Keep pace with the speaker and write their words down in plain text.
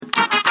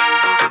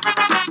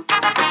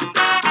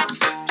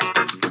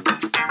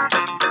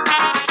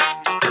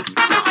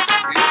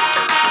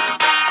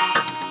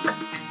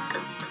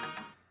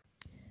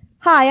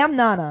am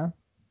Nana.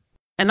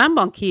 And I'm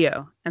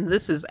Bonkio, and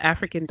this is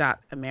African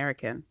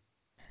American.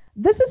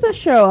 This is a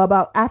show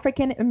about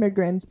African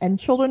immigrants and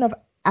children of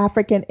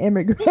African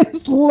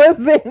immigrants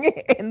living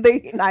in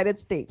the United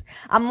States.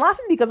 I'm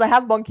laughing because I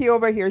have Bonkio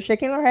over here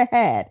shaking her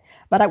head,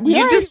 but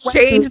you just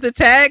changed the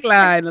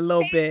tagline a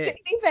little bit.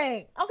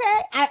 Anything, okay?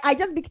 I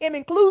just became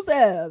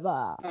inclusive.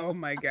 Oh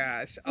my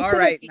gosh! All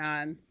right,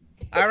 Nan.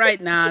 All right,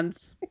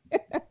 Nans.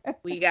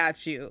 We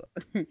got you.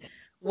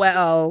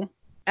 Well,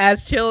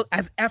 as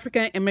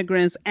African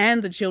immigrants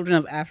and the children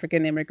of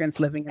African immigrants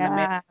living in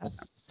America,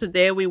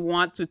 today we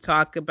want to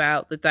talk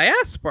about the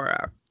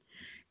diaspora.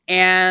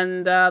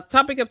 And the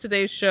topic of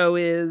today's show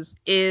is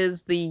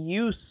the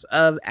use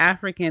of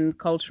African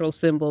cultural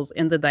symbols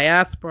in the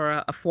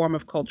diaspora a form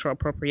of cultural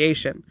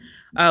appropriation?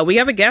 We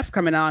have a guest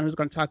coming on who's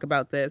going to talk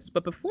about this.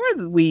 But before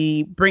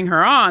we bring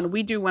her on,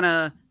 we do want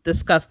to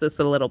discuss this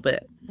a little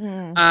bit.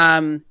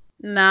 Nance,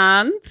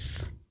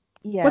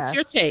 yes. What's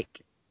your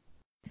take?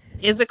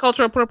 Is it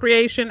cultural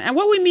appropriation? And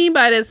what we mean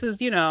by this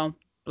is,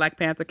 Black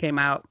Panther came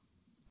out.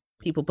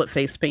 People put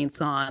face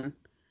paints on.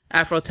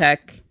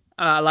 Afrotech.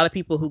 A lot of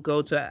people who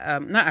go to,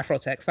 not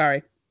Afrotech,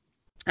 sorry,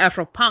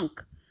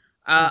 Afropunk.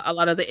 A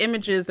lot of the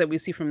images that we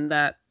see from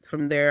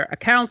their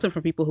accounts and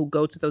from people who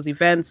go to those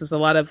events, there's a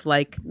lot of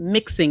like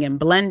mixing and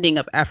blending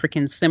of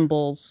African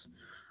symbols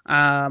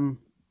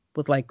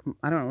with like,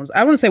 I don't know,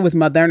 I wouldn't say with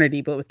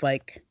modernity, but with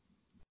like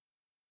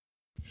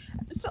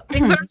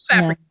things that are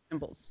African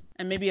symbols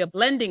and maybe a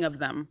blending of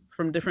them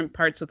from different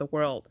parts of the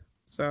world.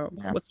 So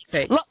what's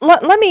your take?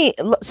 Let me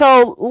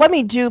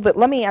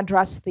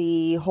address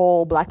the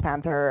whole Black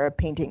Panther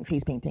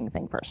face painting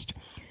thing first,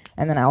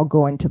 and then I'll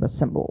go into the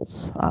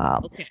symbols.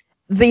 Okay.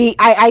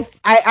 I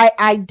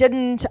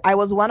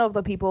was one of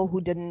the people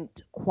who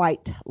didn't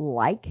quite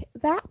like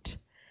that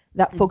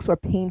folks were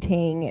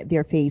painting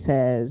their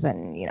faces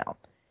and,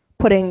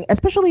 putting,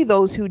 especially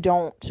those who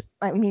don't,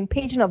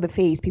 painting of the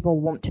face,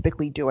 people won't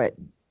typically do it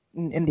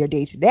in their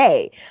day to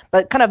day,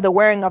 but kind of the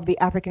wearing of the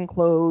African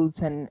clothes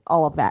and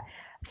all of that.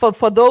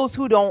 For those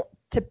who don't,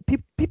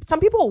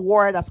 some people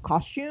wore it as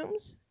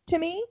costumes to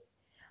me.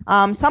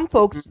 Some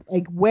folks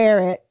like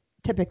wear it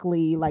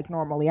typically like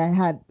normally. I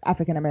had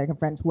African American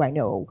friends who I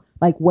know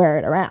like wear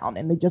it around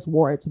and they just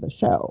wore it to the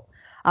show.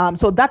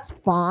 So that's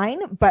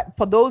fine. But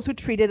for those who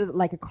treated it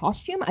like a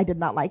costume, I did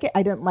not like it.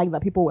 I didn't like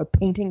that people were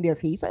painting their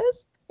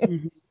faces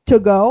to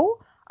go.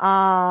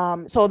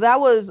 So that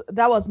was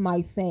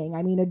my thing.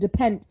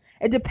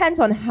 It depends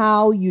on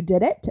how you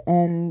did it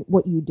and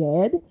what you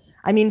did.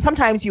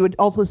 Sometimes you would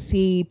also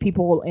see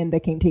people in the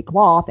kente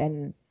cloth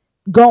and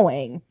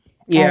going.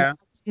 Yeah.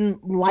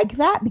 And like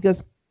that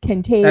because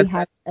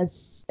kente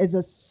is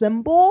a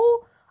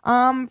symbol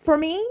for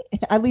me,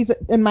 at least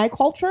in my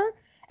culture.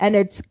 And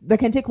the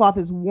kente cloth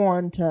is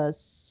worn to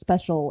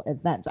special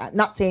events. I'm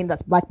not saying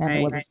that Black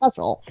Panther wasn't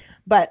special,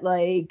 but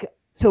like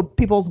to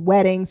people's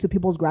weddings, to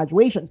people's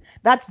graduations.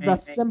 That's the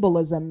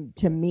symbolism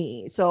to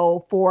me.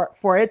 So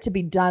for it to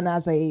be done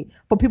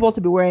for people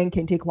to be wearing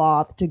kente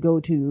cloth to go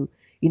to,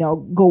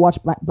 go watch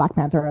Black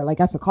Panther like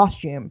as a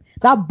costume,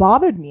 that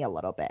bothered me a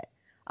little bit.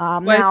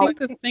 Well, I think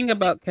the thing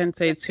about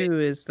kente too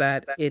is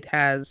that it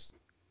has.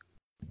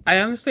 I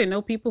honestly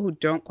know people who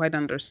don't quite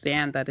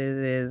understand that it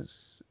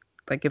is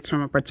like it's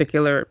from a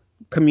particular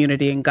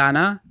community in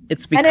Ghana.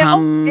 It's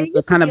become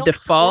the kind of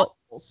default.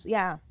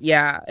 Yeah.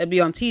 Yeah, it'd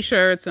be on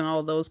T-shirts and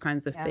all those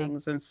kinds of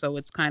things, and so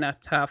it's kind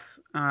of tough.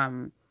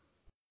 I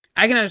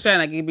can understand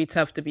like it'd be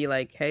tough to be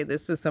like, hey,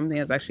 this is something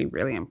that's actually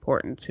really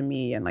important to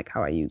me and like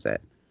how I use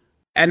it.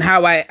 And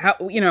how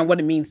what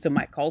it means to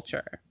my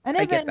culture. And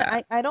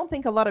I don't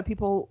think a lot of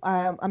people,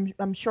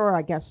 I'm sure,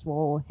 I guess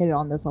we'll hit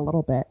on this a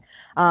little bit,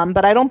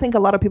 but I don't think a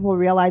lot of people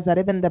realize that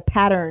even the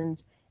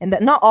patterns, and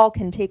that not all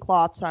kente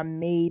cloths are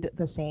made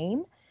the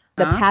same.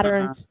 The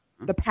patterns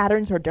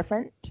are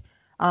different.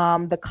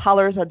 The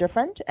colors are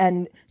different.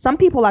 And some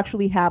people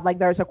actually have, like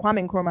there's a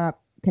Kwame Nkrumah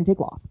kente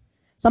cloth.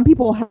 Some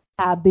people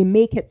they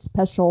make it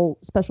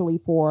specially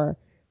for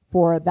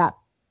that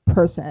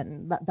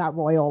person, that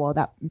royal or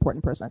that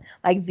important person.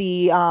 Like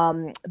the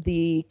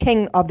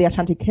king of the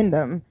Ashanti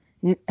Kingdom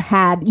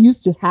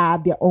used to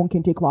have their own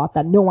kente cloth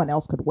that no one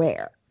else could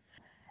wear,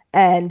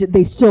 and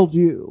they still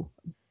do.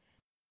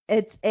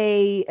 It's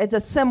a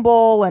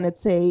symbol, and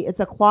it's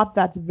a cloth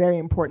that's very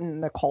important in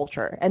the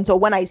culture. And so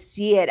when I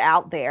see it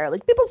out there,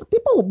 like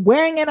people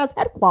wearing it as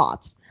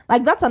headcloths,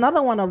 like that's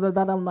another one of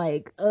that I'm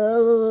like,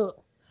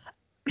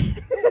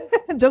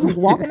 just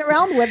walking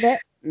around with it.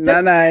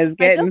 Nana is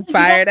getting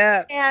fired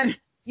up. And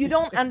you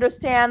don't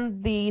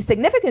understand the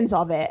significance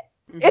of it.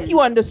 If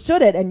you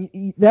understood it and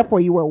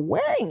therefore you were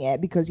wearing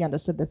it because you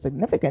understood the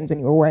significance and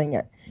you were wearing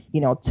it,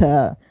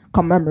 to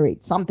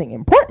commemorate something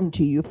important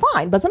to you,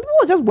 fine. But some people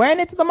are just wearing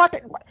it to the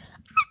market.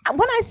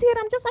 When I see it,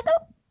 I'm just like,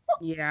 oh.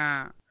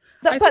 Yeah.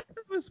 I think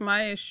that was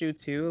my issue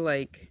too.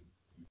 Like,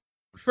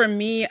 for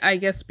me, I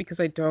guess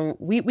because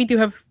we do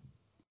have,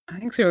 I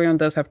think Sierra Leone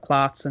does have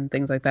cloths and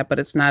things like that, but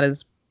it's not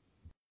as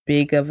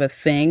big of a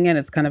thing, and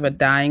it's kind of a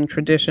dying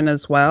tradition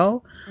as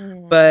well.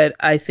 But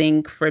I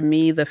think for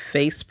me the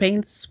face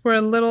paints were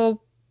a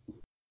little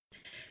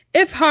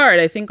It's hard.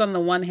 I think on the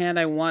one hand,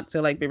 I want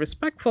to like be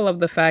respectful of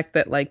the fact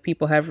that like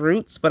people have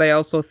roots, but I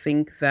also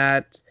think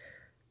that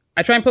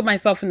I try and put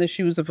myself in the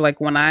shoes of like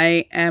when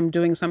I am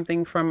doing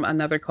something from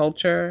another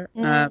culture,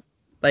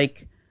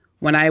 like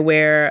when I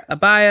wear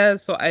abaya.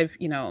 So I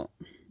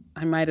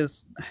might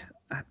as,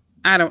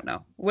 I don't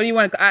know. What do you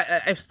want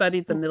to, I've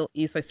studied the Middle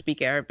East. I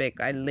speak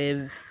Arabic. I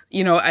live,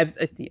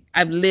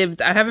 I've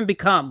lived, I haven't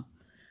become.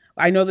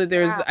 I know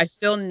that I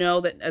still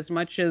know that as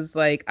much as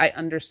like I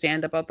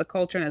understand about the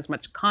culture and as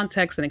much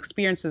context and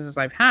experiences as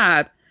I've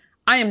had,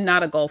 I am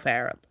not a Gulf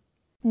Arab.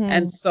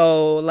 And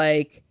so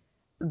like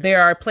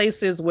there are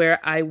places where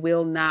I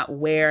will not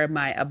wear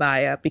my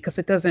abaya because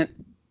it doesn't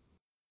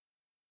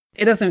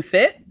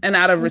fit, and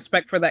out of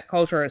respect for that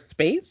culture or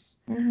space.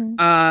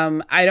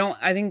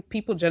 I think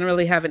people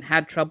generally haven't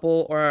had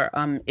trouble or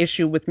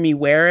issue with me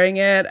wearing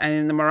it.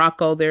 And in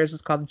Morocco, there's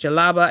this called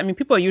jalaba. I mean,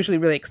 people are usually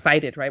really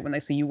excited, right, when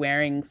they see you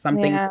wearing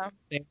something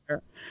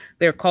from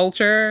their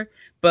culture.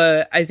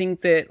 But I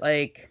think that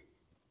like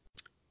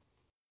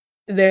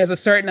there's a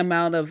certain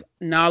amount of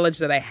knowledge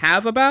that I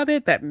have about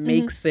it that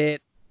makes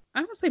it,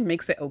 I don't say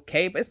makes it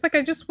okay, but it's like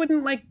I just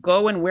wouldn't like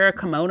go and wear a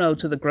kimono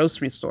to the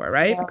grocery store,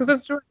 right? Because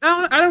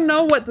I don't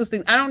know what those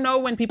things, I don't know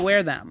when people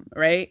wear them,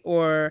 right?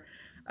 Or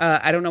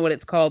I don't know what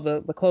it's called,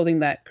 the clothing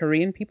that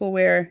Korean people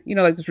wear,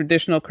 like the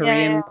traditional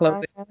Korean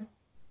clothing.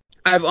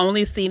 I've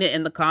only seen it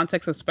in the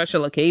context of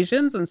special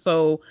occasions, and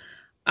so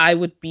I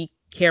would be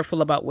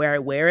careful about where I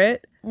wear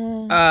it.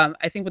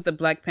 I think with the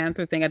Black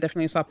Panther thing, I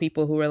definitely saw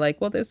people who were like,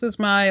 well, this is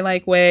my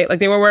like way, like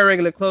they were wearing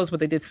regular clothes,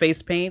 but they did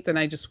face paint, and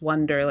I just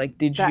wonder, like,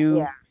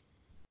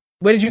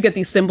 where did you get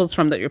these symbols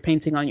from that you're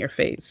painting on your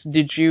face?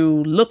 Did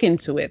you look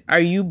into it? Are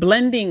you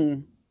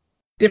blending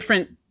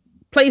different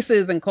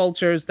places and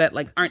cultures that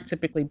like aren't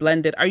typically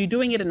blended? Are you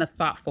doing it in a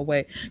thoughtful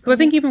way? Because I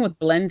think even with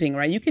blending,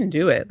 right, you can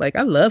do it. Like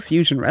I love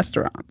fusion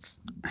restaurants.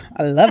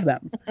 I love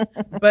them.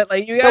 But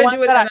like you gotta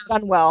do it that are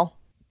done well.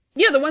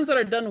 Yeah, the ones that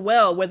are done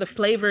well, where the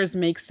flavors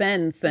make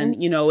sense and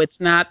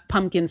it's not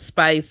pumpkin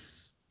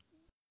spice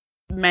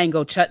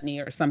mango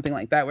chutney or something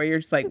like that, where you're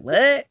just like,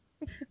 what?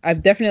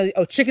 I've definitely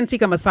chicken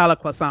tikka masala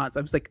croissants.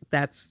 I was like,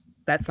 that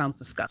sounds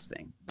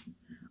disgusting.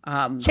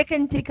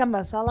 Chicken tikka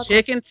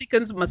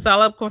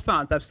masala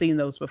croissants. I've seen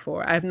those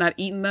before. I have not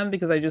eaten them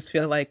because I just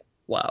feel like,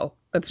 wow,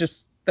 that's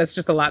just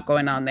a lot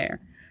going on there.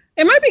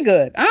 It might be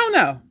good. I don't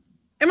know.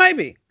 It might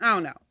be. I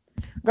don't know.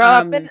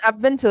 Girl,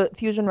 I've been to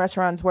fusion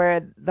restaurants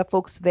where the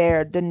folks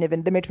there the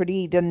maitre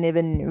d' didn't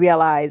even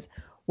realize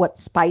what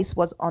spice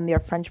was on their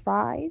French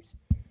fries.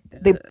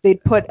 They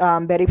put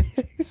Betty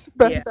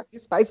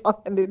spice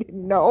on and they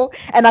didn't know.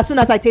 And as soon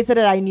as I tasted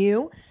it, I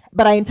knew.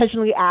 But I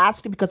intentionally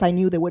asked because I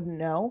knew they wouldn't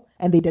know,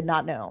 and they did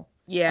not know.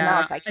 Yeah. And I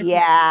was like,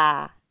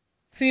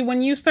 See,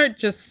 when you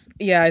start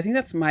I think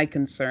that's my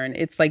concern.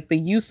 It's like the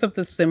use of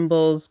the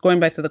symbols, going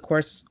back to the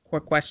core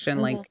question,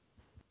 like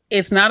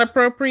it's not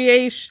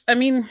appropriation. I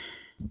mean,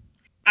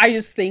 I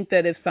just think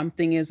that if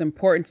something is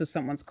important to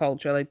someone's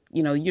culture, like,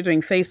 you're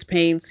doing face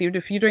paints,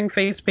 if you're doing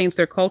face paints,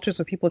 there are cultures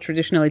where people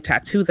traditionally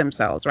tattoo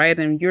themselves, right?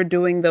 And you're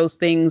doing those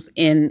things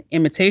in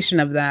imitation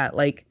of that,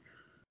 like,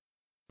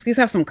 please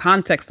have some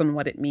context on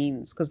what it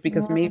means.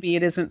 Because maybe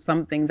it isn't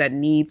something that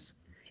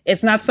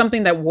it's not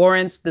something that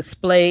warrants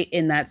display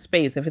in that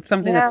space. If it's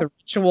something that's a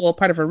ritual,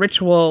 part of a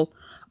ritual,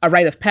 a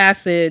rite of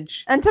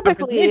passage. And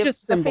typically,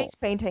 it's the face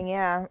painting,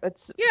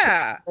 it's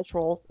a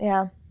ritual,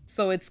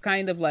 So it's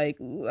kind of like,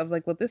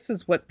 well, this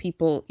is what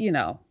people,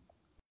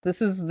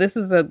 this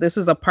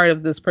is a part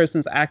of this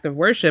person's act of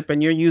worship,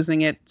 and you're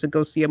using it to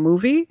go see a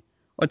movie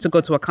or to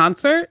go to a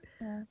concert.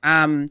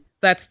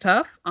 That's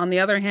tough. On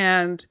the other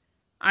hand,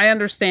 I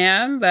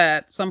understand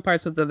that some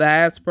parts of the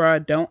diaspora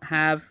don't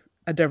have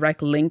a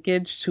direct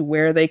linkage to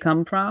where they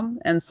come from,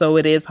 and so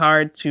it is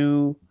hard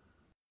to.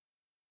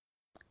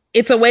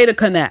 It's a way to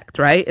connect,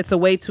 right? It's a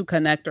way to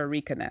connect or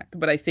reconnect.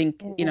 But I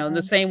think, in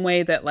the same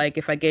way that, like,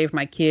 if I gave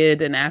my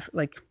kid if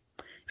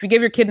you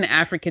gave your kid an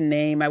African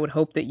name, I would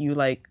hope that you,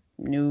 like,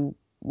 knew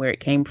where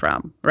it came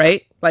from,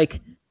 right?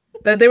 Like,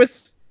 that there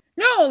was,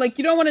 no, like,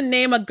 you don't want to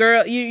name a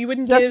girl, you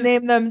wouldn't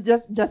name them,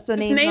 just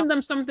name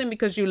them something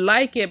because you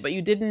like it, but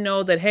you didn't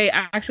know that, hey,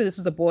 actually, this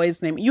is the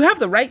boy's name. You have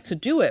the right to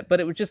do it,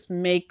 but it would just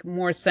make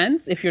more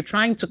sense if you're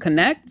trying to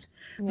connect.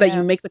 That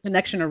you make the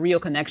connection a real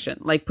connection,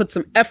 like put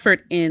some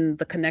effort in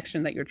the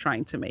connection that you're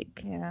trying to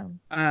make.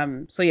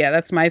 So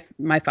that's my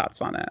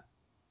thoughts on it.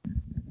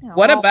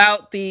 What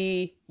about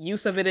the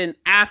use of it in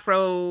I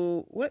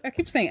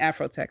keep saying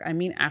Afrotech, I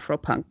mean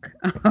Afropunk.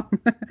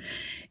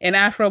 In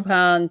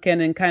Afropunk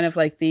and in kind of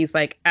like these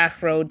like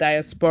Afro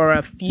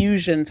diaspora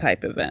fusion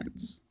type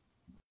events.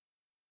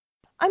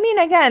 I mean,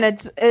 again,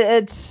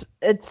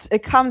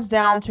 it comes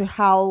down to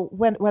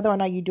whether or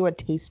not you do it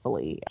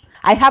tastefully.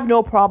 I have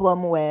no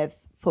problem with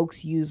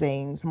folks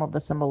using some of the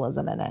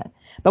symbolism in it,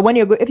 but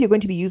if you're going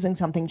to be using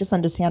something, just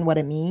understand what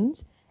it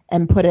means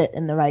and put it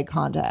in the right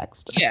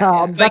context.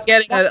 Yeah, it's like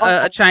getting that's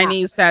a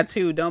Chinese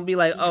tattoo. Don't be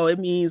like, oh, it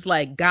means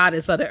like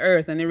goddess of the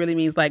earth, and it really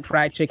means like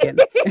fried chicken.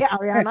 Yeah,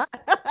 Ariana.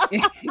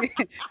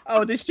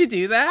 Oh, did she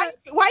do that?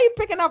 Why are you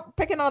picking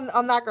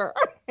on that girl?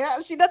 Yeah,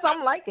 she does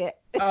something like it.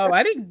 Oh,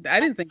 I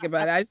didn't think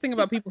about it. I just think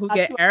about people who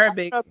get I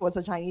Arabic. don't know if it was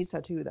a Chinese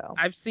tattoo though.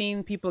 I've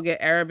seen people get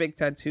Arabic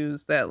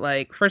tattoos that,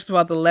 like, first of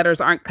all, the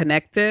letters aren't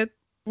connected.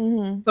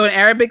 Mm-hmm. So in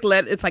Arabic,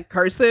 it's like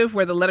cursive,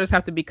 where the letters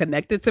have to be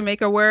connected to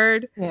make a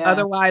word. Yeah.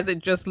 Otherwise, it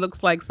just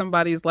looks like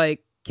somebody's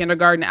like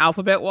kindergarten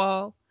alphabet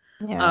wall.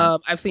 Yeah.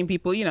 I've seen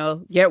people,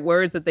 get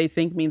words that they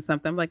think mean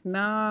something. I'm like,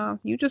 nah,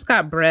 you just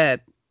got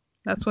bread.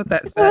 That's what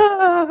that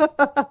says.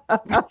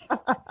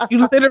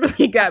 You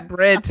literally got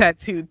bread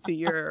tattooed to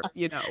your,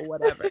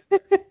 whatever.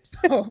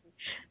 So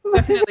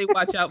definitely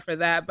watch out for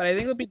that. But I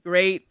think it would be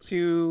great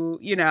to,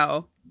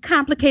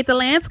 complicate the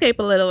landscape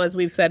a little, as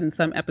we've said in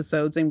some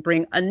episodes, and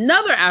bring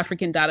another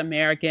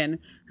African-American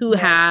who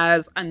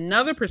has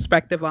another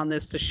perspective on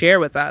this to share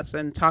with us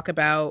and talk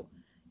about,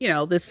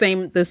 the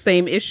same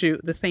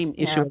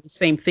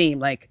theme.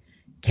 Like,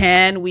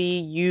 can we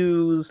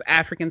use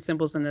African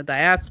symbols in the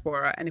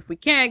diaspora? And if we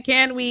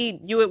can we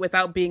do it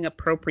without being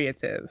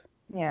appropriative?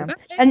 Yeah.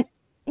 And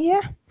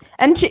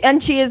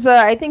she is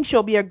I think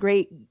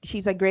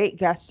she's a great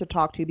guest to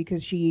talk to,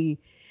 because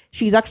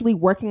she's actually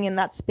working in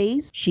that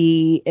space.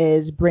 She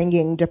is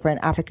bringing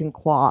different African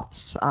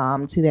cloths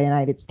to the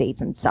United States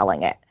and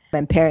selling it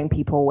and pairing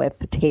people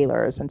with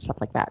tailors and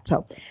stuff like that.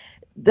 So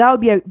that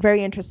would be a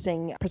very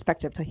interesting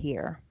perspective to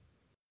hear.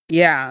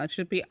 Yeah, it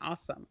should be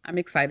awesome. I'm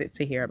excited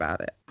to hear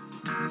about it.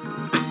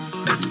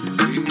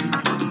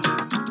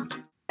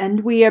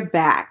 And we are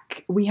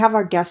back. We have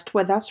our guest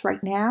with us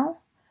right now.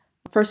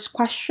 First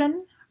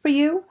question for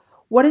you.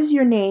 What is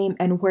your name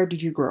and where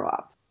did you grow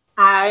up?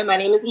 Hi, my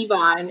name is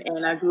Yvonne,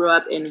 and I grew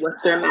up in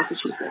Worcester,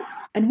 Massachusetts.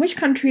 And which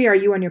country are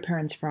you and your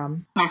parents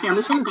from? My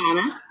family's from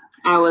Ghana.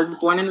 I was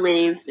born and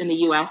raised in the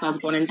U.S. I was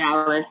born in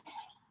Dallas,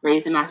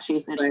 raised in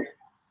Massachusetts, but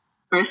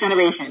first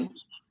generation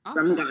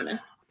from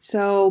Ghana.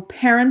 So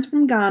parents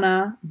from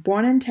Ghana,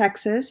 born in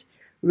Texas,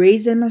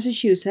 raised in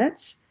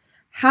Massachusetts.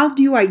 How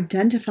do you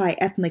identify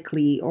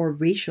ethnically or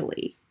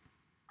racially?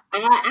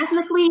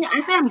 Ethnically,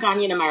 I say I'm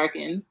Ghanaian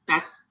American.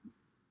 That's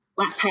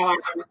how I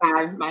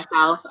identify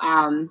myself.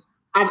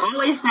 I've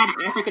always said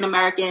African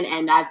American,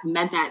 and I've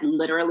meant that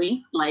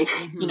literally. Like,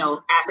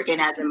 African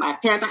as in my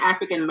parents are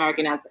African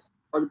American, as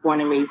I was born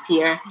and raised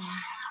here.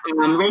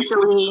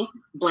 Racially,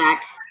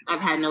 Black. I've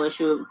had no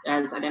issue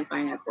as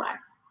identifying as Black.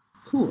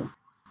 Cool.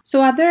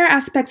 So are there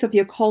aspects of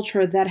your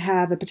culture that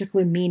have a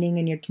particular meaning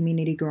in your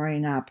community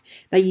growing up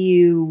that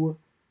you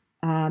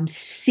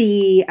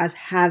see as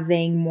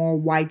having more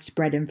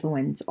widespread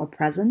influence or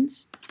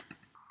presence?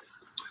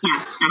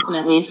 Yes,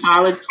 definitely. So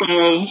I would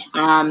say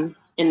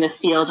in the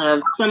field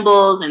of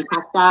symbols and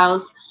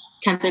textiles,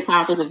 kente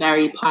cloth is a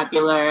very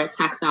popular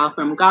textile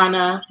from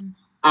Ghana,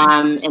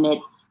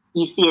 and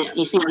you see a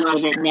lot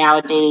of it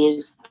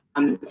nowadays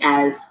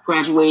as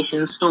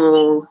graduation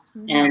stoles,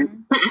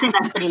 and I think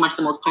that's pretty much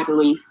the most popular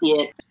way you see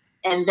it.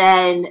 And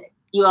then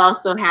you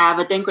also have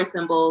Adinkra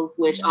symbols,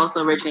 which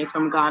also originates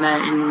from Ghana,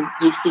 and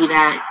you see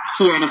that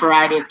here in a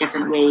variety of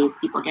different ways.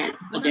 People get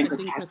Adinkra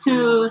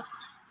tattoos.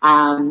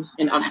 And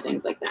other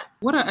things like that.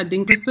 What are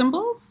Adinkra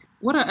symbols?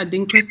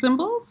 Adinkra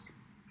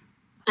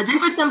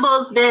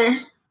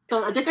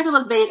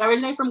symbols, they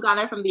originate from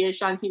Ghana, from the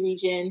Ashanti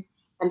region,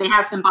 and they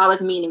have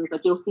symbolic meanings.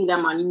 Like, you'll see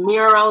them on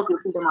murals, you'll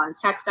see them on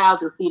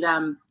textiles, you'll see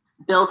them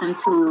built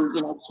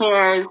into,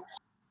 chairs.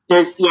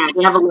 They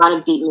have a lot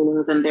of deep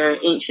meanings, and they're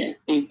ancient.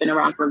 They've been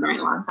around for a very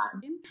long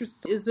time.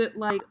 Interesting. Is it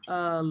like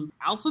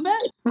alphabet?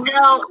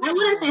 No, I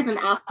wouldn't say it's an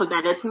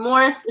alphabet. It's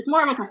more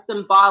like a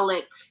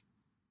symbolic.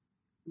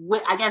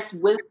 I guess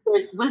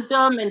there's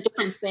wisdom and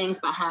different sayings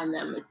behind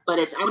them.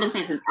 I wouldn't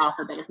say it's an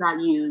alphabet. It's not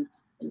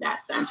used in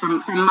that sense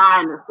from my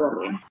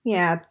understanding.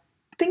 Yeah,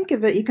 think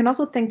of it. You can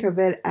also think of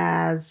it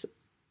as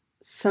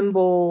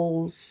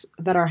symbols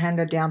that are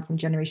handed down from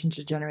generation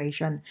to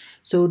generation,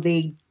 so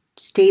they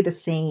stay the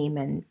same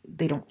and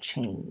they don't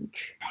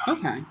change.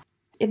 Okay.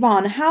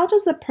 Yvonne, how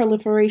does the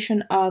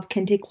proliferation of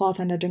kente cloth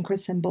and Adinkra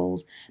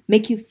symbols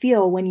make you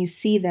feel when you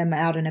see them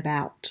out and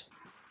about?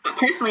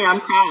 Personally,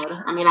 I'm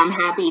proud. I mean, I'm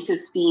happy to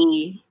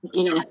see,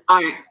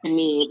 art. To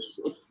me,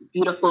 it's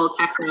beautiful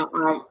textile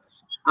art,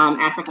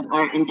 African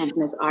art,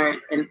 indigenous art.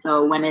 And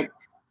so when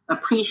it's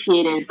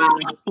appreciated by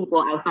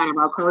people outside of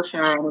our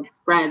culture and it's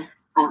spread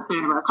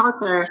outside of our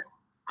culture,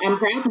 I'm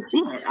proud to see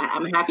it.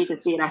 I'm happy to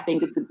see it. I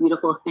think it's a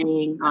beautiful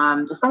thing,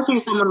 especially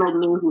someone like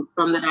me who's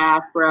from the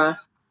diaspora.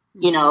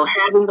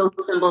 Having those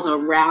symbols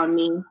around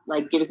me,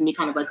 like, gives me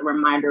kind of like a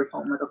reminder of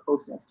home, like a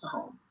closeness to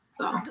home.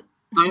 So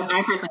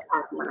I personally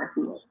happy when I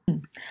see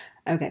it.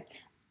 Okay.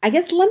 I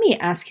guess let me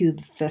ask you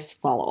this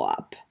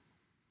follow-up.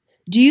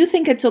 Do you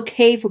think it's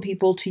okay for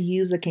people to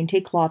use the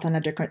kente cloth and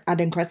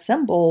Adinkra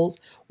symbols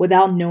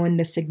without knowing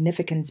the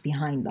significance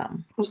behind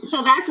them?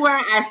 So that's where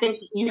I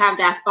think you have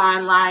that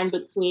fine line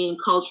between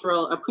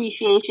cultural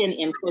appreciation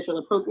and cultural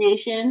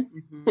appropriation.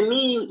 Mm-hmm. To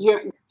me,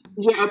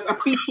 you're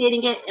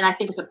appreciating it, and I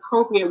think it's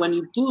appropriate when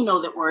you do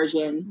know the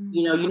origin.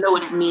 You know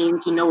what it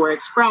means, you know where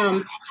it's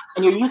from,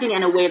 and you're using it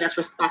in a way that's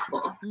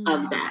respectful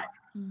of that.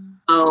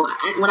 So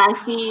when I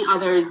see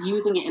others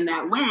using it in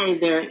that way,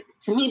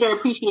 to me they're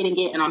appreciating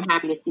it, and I'm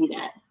happy to see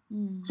that.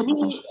 To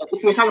me,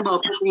 if you're talking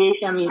about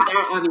appropriation, I mean,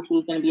 that obviously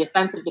is going to be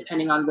offensive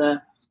depending on the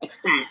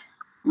extent.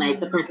 Like,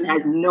 the person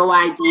has no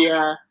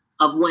idea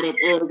of what it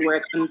is, where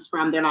it comes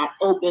from. They're not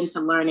open to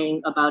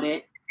learning about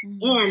it.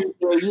 And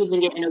they're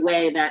using it in a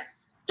way that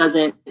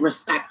doesn't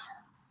respect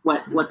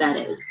what that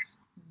is.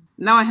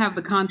 Now I have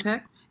the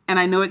context, and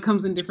I know it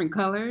comes in different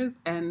colors,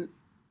 and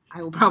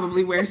I will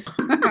probably wear some.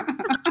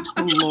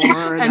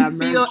 Lord,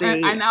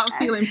 I now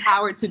feel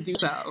empowered to do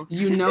so.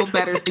 You know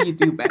better, so you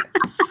do better.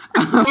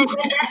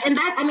 and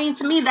that, I mean,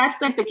 to me,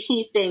 that's like the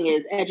key thing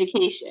is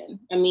education.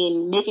 I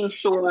mean, making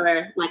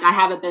sure, like, I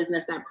have a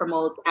business that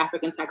promotes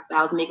African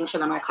textiles, making sure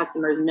that my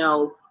customers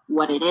know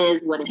what it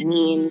is, what it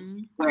means,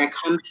 where it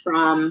comes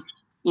from,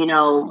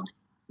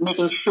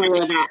 making sure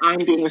that I'm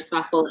being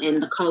respectful in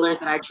the colors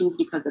that I choose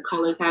because the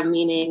colors have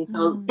meaning.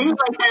 So things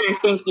like that, I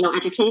think,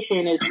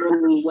 education is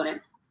really what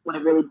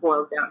it really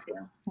boils down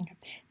to. Okay.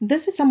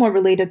 This is somewhat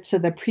related to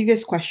the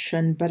previous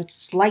question, but it's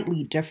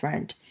slightly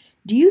different.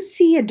 Do you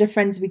see a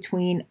difference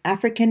between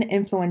African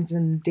influence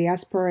in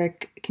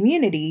diasporic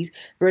communities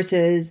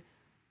versus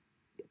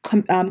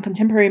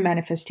contemporary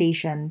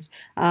manifestations?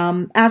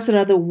 Asked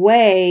another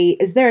way,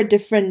 is there a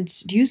difference?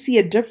 Do you see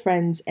a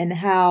difference in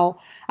how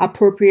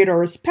appropriate or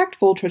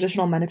respectful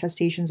traditional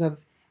manifestations of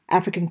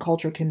African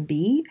culture can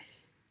be?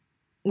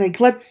 Like,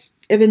 let's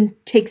even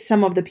take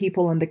some of the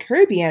people in the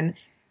Caribbean.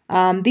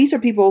 These are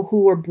people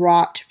who were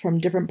brought from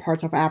different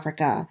parts of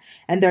Africa,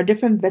 and there are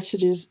different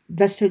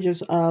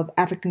vestiges of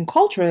African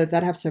culture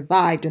that have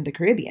survived in the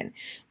Caribbean.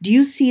 Do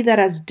you see that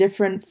as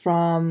different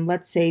from,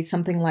 let's say,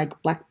 something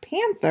like Black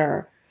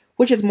Panther,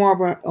 which is more of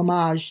an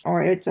homage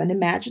or it's an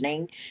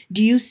imagining?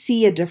 Do you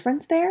see a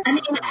difference there? I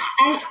mean,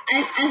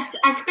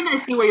 I think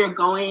I see where you're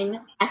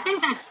going. I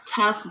think that's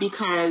tough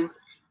because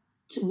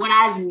what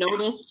I've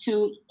noticed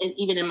too,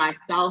 even in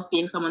myself,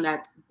 being someone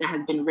that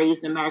has been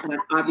raised in America,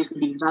 that's obviously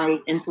been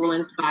very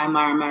influenced by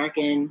my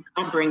American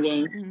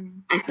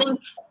upbringing. I think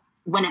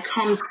when it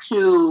comes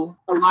to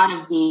a lot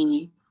of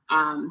the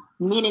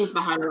meanings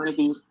behind a lot of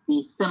these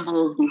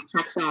symbols, these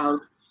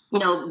textiles, they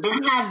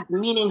have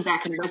meanings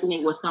that can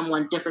resonate with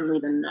someone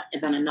differently than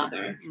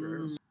another.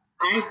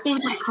 I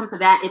think when it comes to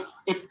that,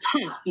 it's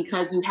tough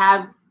because you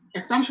have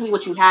essentially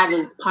what you have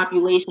is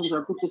populations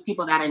or groups of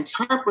people that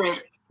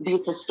interpret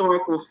these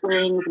historical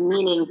slings,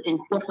 meanings in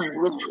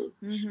different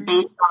ways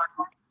based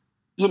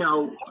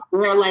on,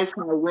 their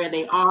lifestyle, where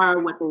they are,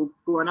 what they've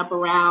grown up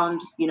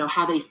around,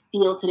 how they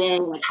feel today,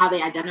 like how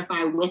they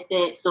identify with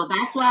it. So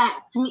that's why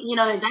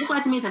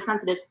to me it's a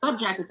sensitive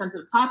subject, a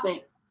sensitive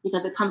topic,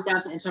 because it comes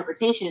down to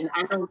interpretation.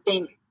 I don't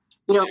think,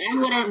 I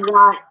wouldn't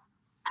want,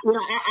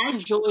 I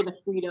enjoy the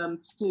freedom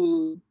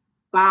to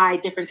buy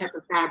different types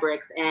of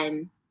fabrics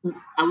and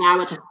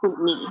allow it to suit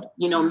me,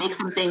 make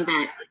something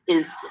that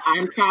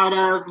I'm proud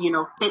of,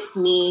 fits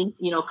me,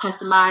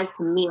 customized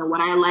to me and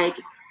what I like,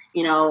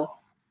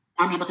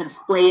 I'm able to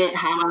display it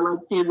how I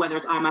like to, whether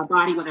it's on my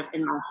body, whether it's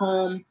in my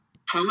home,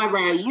 however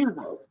I use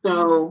it.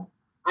 So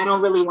I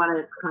don't really want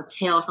to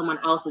curtail someone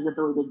else's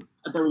ability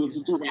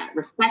to do that.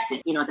 Respect it.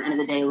 At the end of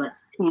the day,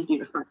 let's please be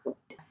respectful.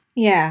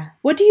 Yeah.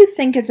 What do you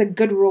think is a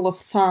good rule of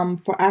thumb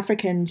for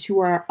Africans who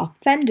are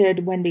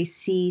offended when they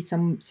see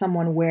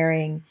someone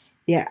wearing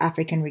their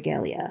African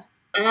regalia?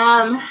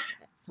 I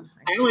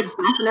would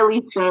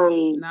definitely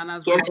say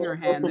Nana's raising her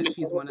hand that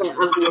she's one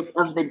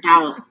of the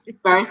doubt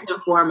first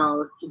and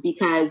foremost,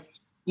 because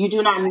you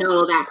do not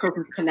know that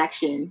person's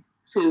connection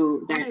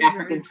to that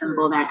African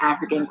symbol, that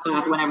African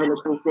cloth, whatever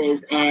the case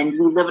is. And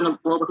we live in a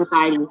global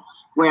society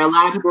where a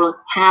lot of people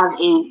have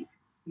a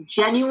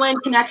genuine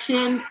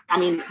connection. I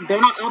mean,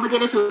 they're not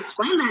obligated to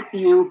explain that to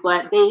you,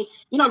 but they,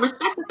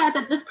 respect the fact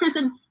that this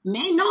person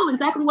may know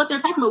exactly what they're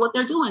talking about, what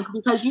they're doing,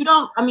 because you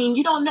don't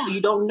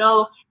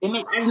know.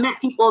 I've met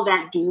people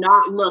that do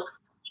not look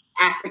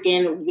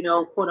African,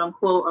 quote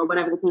unquote, or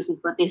whatever the case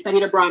is, but they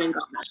studied abroad and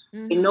got nuts.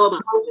 They know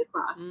about the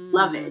cloth,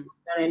 love it, you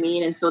know what I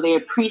mean? And so they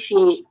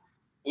appreciate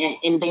it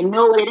and they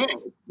know what it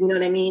is, you know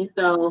what I mean?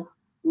 So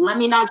let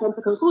me not jump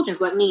to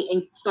conclusions. Let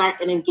me start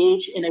and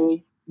engage in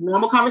a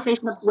normal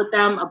conversation with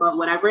them about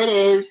whatever it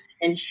is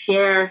and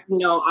share,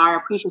 our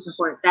appreciation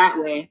for it that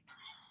way.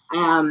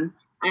 I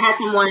had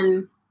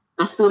someone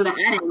assume that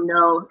I didn't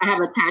know. I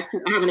have a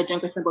tattoo. I have an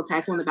Ajunka symbol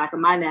tattoo on the back of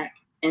my neck,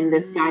 and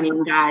this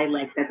Ghanaian guy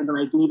said something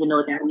like, "Do you even know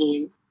what that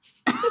means?"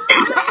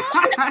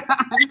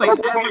 Why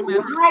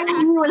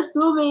are you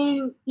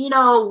assuming?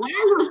 Why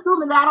are you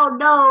assuming that I don't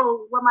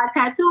know what my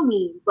tattoo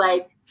means?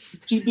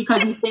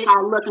 Because you think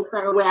I look a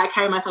certain way, I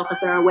carry myself a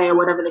certain way, or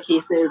whatever the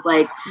case is.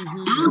 I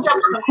don't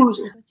jump to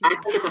conclusions. I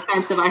think it's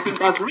offensive. I think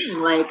that's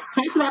wrong.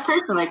 Talk to that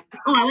person.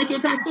 Oh, I like your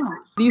tattoo.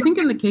 Do you think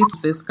in the case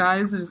of this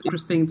guy's, it's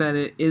interesting that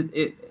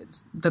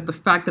it's that the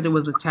fact that it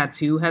was a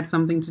tattoo had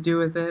something to do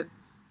with it?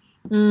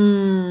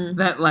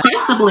 That like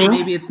Possibly.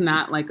 maybe it's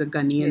not like a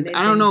Ghanaian.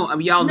 I don't know.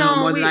 Y'all know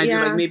more than I do.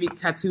 Like maybe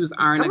tattoos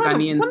aren't a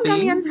Ghanaian some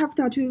thing. Ghanaians have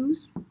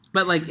tattoos.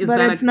 But like, is that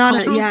a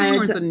cultural thing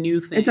or is it a new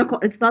thing?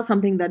 It's not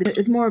something that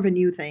it's more of a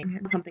new thing.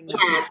 It's something.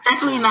 It's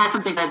definitely not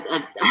something that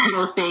I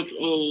don't think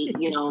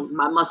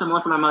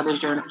more from my mother's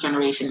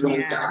generation.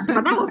 Yeah.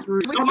 But that was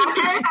rude. But my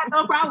parents had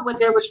no problem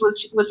with it, which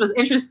was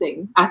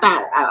interesting. I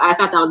thought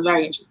that was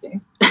very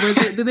interesting.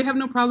 Did they have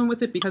no problem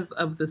with it because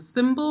of the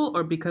symbol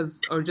or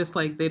just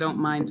like they don't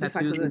mind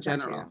tattoos in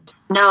general?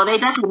 No, they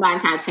definitely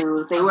mind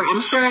tattoos. They were.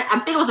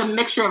 I think it was a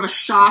mixture of a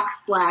shock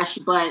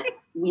 / but.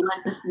 We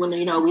like this when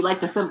we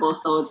like the symbol,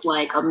 so it's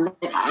like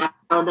I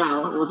don't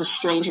know. It was a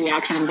strange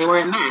reaction, and they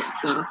weren't mad.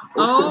 So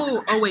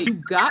cool. Wait, you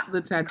got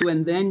the tattoo,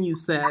 and then you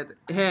said,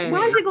 "Hey." Why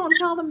is you gonna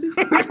tell them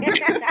before? Why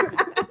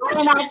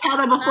didn't I tell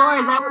them before?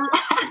 Is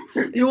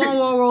that you want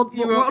World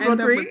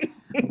War III?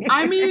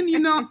 I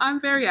mean,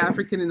 I'm very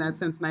African in that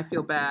sense, and I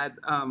feel bad.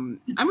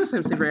 I'm gonna say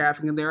very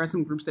African. There are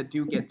some groups that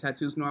do get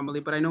tattoos normally,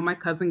 but I know my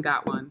cousin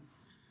got one,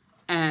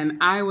 and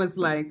I was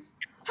like,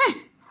 "Hey."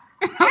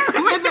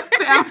 When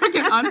the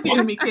African auntie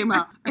in me came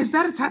out, is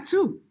that a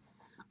tattoo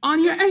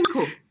on your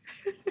ankle?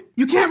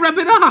 You can't rub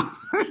it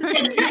off.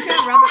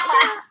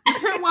 You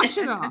can't wash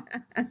it off.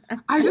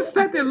 I just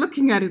sat there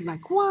looking at it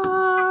like,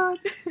 what?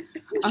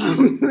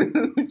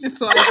 Just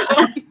so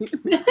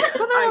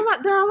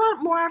but there are a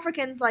lot more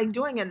Africans like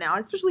doing it now,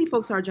 especially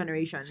folks our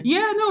generation.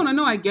 Yeah,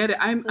 no, I get it.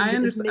 I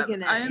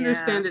understand. I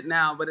understand it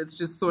now, but it's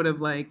just sort of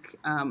like.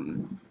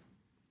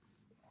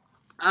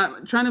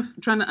 Trying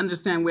to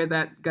understand where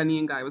that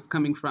Ghanaian guy was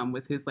coming from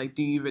with his like,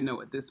 do you even know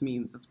what this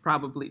means? It's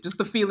probably just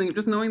the feeling,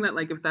 just knowing that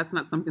like if that's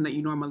not something that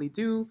you normally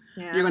do,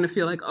 you're gonna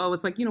feel like, oh,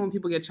 it's like when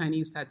people get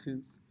Chinese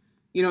tattoos,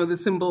 the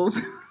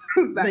symbols,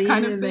 that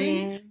kind of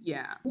thing.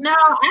 Yeah. No,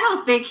 I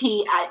don't think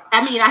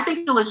I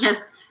think it was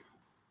just.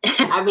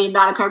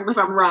 Not correct me if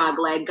I'm wrong.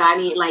 Like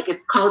Ghani, like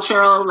it's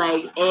cultural,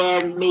 like,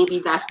 and maybe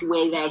that's the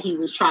way that he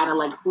was trying to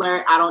like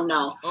flirt. I don't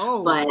know.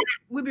 Oh, but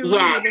we'd be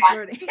really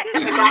flirting.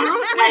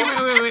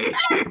 Wait.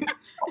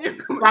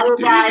 Ghani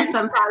guys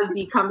sometimes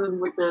be coming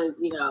with with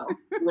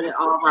it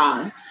all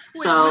wrong.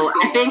 So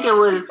I think it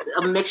was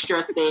a mixture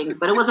of things,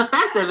 but it was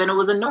offensive and it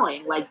was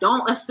annoying. Like,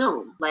 don't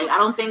assume. Like,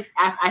 I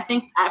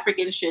think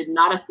Africans should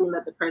not assume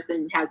that the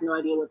person has no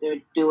idea what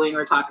they're doing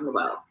or talking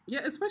about. Yeah,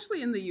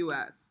 especially in the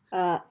U.S.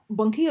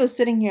 Bunkio's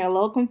sitting here a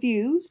little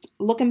confused,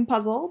 looking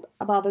puzzled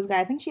about this guy.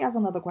 I think she has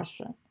another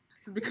question.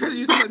 It's because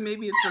you said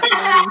maybe it's a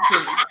flirting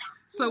thing.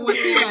 So was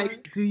he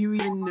like, do you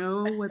even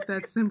know what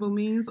that symbol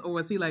means? Or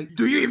was he like,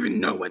 do you even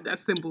know what that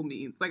symbol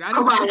means? Like, I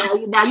don't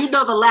know.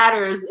 Now the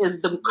latter is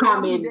the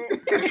common.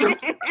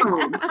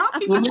 How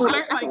can you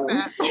flirt like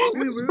that?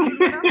 We rude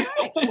with our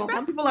flirting. Well,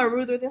 some people are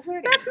rude with their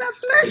flirting. That's not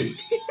flirting.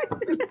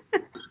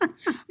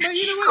 But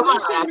you know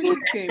what? No shame in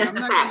this game. I'm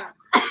not gonna.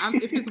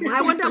 If it's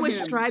I wonder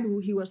which tribe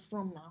he was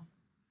from now.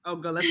 Oh,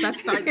 girl, let's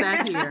start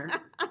that here.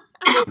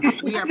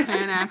 We are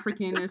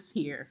Pan-Africanists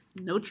here.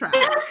 No tribe.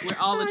 We're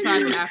all the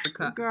tribe of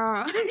Africa.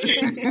 Girl.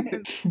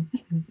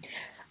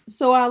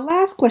 So our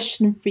last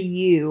question for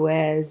you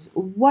is,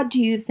 what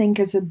do you think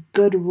is a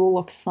good rule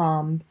of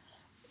thumb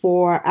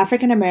for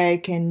African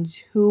Americans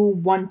who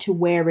want to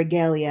wear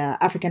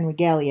African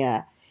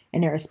regalia,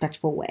 in a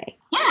respectful way?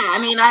 Yeah,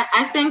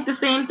 I think the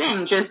same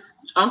thing. Just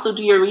also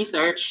do your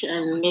research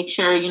and make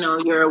sure,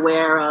 you're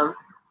aware of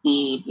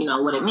the,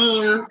 what it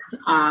means,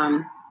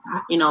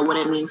 what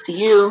it means to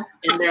you,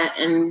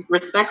 and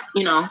respect,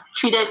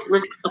 treat it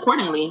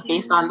accordingly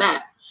based on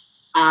that.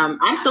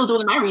 I'm still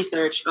doing my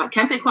research.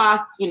 Kente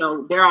cloth,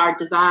 there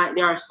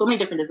are so many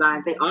different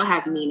designs. They all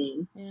have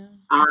meaning. Yeah.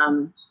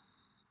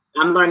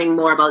 I'm learning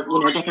more about,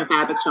 different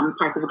fabrics from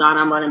parts of Ghana.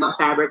 I'm learning about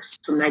fabrics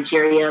from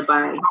Nigeria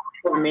by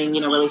forming,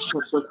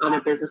 relationships with other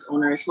business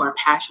owners who are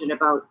passionate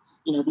about,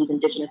 these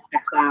indigenous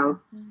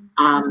textiles.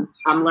 I'm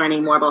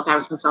learning more about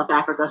fabrics from South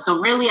Africa.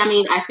 So really,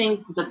 I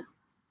think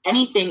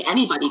anything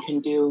anybody can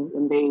do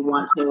when they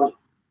want to know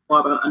more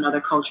about another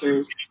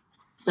culture's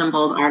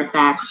symbols,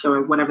 artifacts,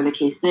 or whatever the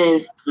case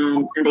is,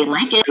 and they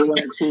like it, they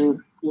want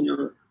to,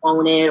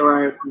 own it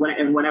or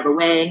in whatever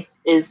way,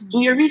 is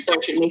do your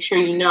research and make sure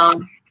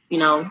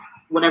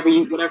whatever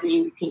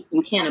you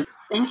can.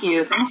 Thank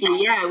you.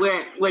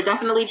 Yeah, we're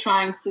definitely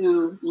trying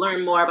to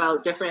learn more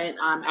about different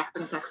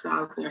African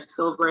textiles. They're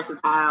so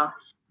versatile,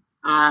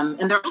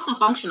 and they're also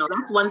functional.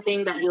 That's one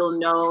thing that you'll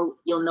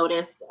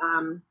notice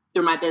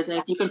through my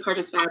business. You can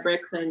purchase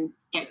fabrics and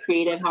get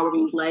creative however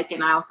you like,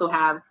 and I also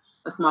have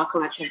a small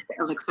collection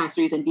of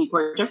accessories and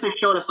decor just to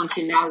show the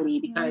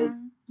functionality,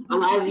 because a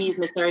lot of these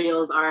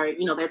materials are,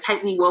 they're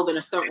tightly woven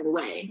a certain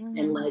way,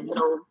 and like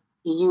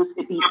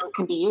it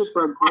can be used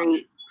for a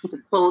great piece of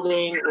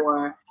clothing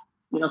or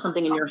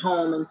something in your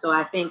home. And so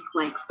I think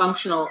like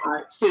functional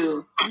art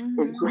too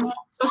is great,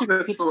 especially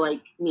for people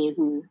like me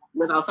who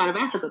live outside of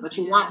Africa, but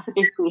you want to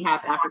basically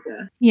have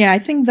Africa. Yeah, I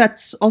think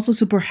that's also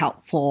super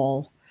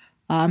helpful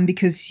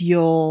because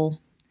you'll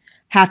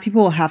have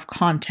people have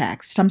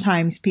context.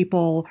 Sometimes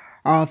people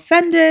are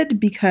offended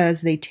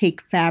because they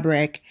take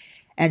fabric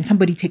and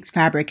somebody takes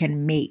fabric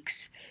and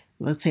makes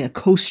let's say a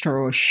coaster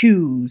or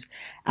shoes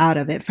out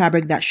of it,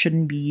 fabric that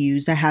shouldn't be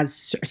used, that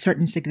has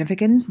certain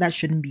significance, that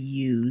shouldn't be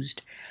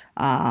used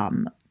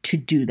to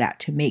do that,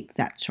 to make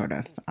that sort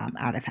of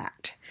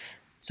artifact.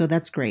 So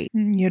that's great.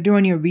 You're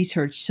doing your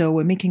research, so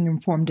we're making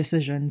informed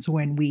decisions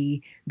when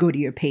we go to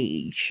your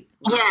page.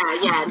 No,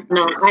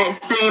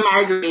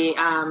 I agree.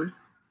 And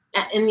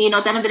at the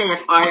end of the day,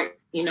 it's art.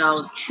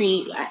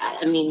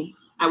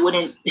 I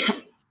wouldn't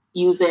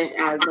use it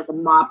as like a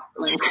mop.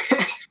 Like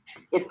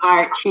it's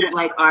art. Treat it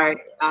like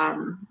art.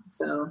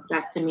 So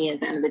that's, to me,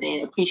 at the end of the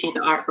day, I appreciate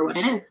the art for what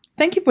it is.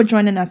 Thank you for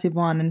joining us,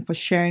 Yvonne, and for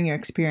sharing your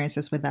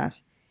experiences with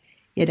us.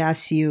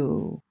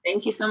 Yadasu.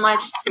 Thank you so much.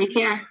 Take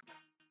care.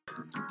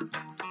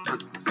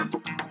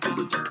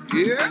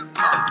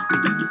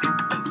 Yeah.